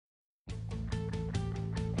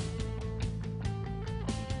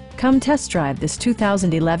Come test drive this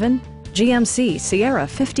 2011 GMC Sierra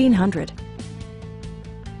 1500.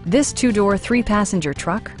 This two-door, three-passenger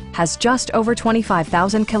truck has just over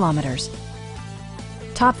 25,000 kilometers.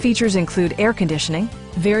 Top features include air conditioning,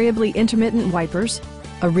 variably intermittent wipers,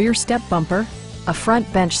 a rear step bumper, a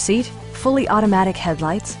front bench seat, fully automatic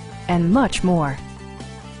headlights, and much more.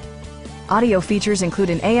 Audio features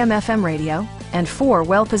include an AM/FM radio and 4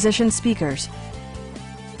 well-positioned speakers.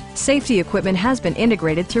 Safety equipment has been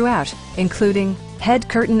integrated throughout, including head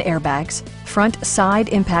curtain airbags, front side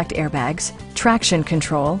impact airbags, traction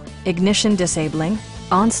control, ignition disabling,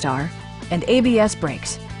 OnStar, and ABS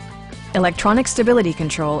brakes. Electronic stability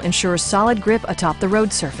control ensures solid grip atop the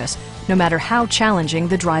road surface, no matter how challenging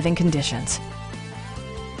the driving conditions.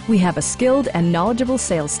 We have a skilled and knowledgeable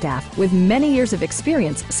sales staff with many years of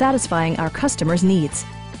experience satisfying our customers' needs.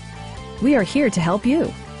 We are here to help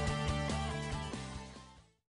you.